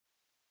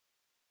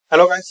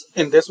Hello guys,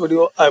 in this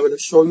video I will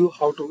show you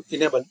how to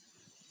enable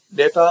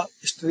data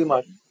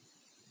streamer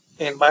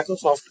in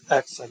Microsoft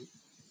Excel.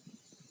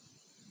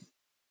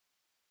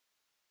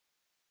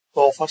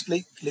 So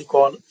firstly click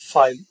on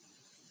File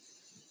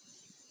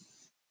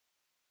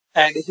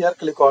and here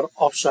click on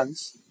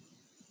Options.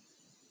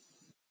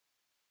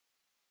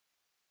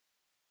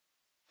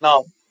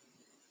 Now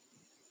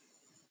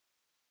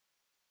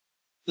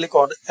click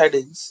on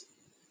Add-ins.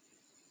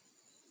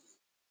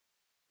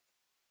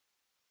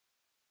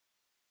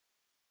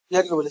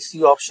 Here you will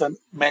see option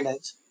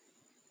Manage.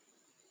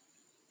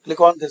 Click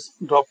on this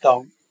drop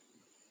down.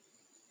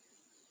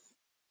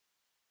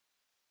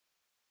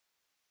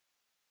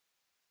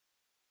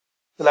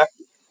 Select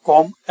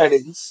COM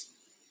Add-ins.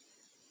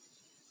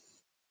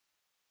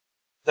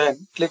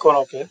 Then click on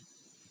OK.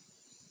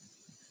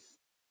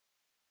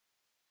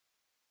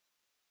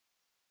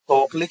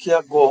 So click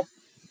here Go.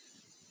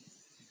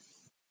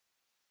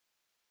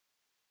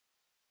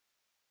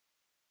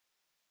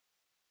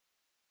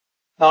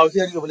 Now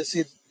here you will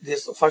see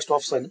this first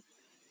option,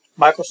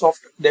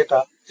 Microsoft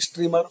Data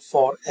Streamer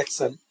for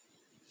Excel.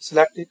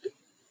 Select it.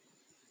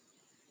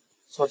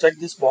 So check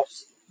this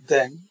box.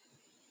 Then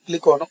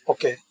click on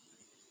OK.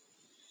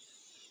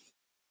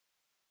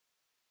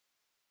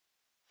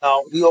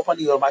 Now reopen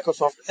your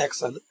Microsoft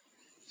Excel.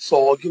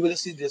 So you will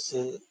see this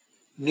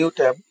new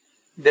tab,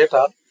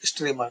 Data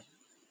Streamer.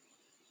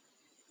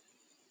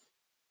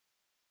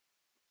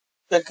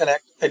 You can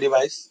connect a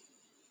device.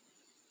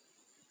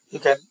 You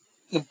can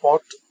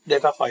import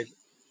data file.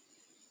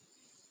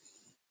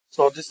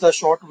 So this is a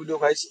short video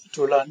guys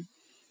to learn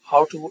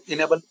how to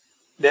enable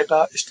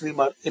Data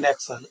Streamer in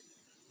Excel.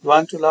 You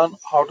want to learn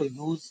how to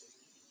use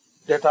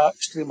Data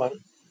Streamer?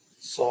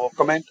 So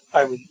comment,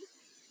 I will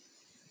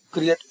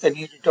create a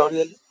new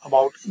tutorial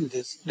about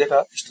this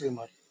Data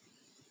Streamer.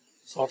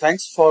 So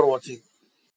thanks for watching.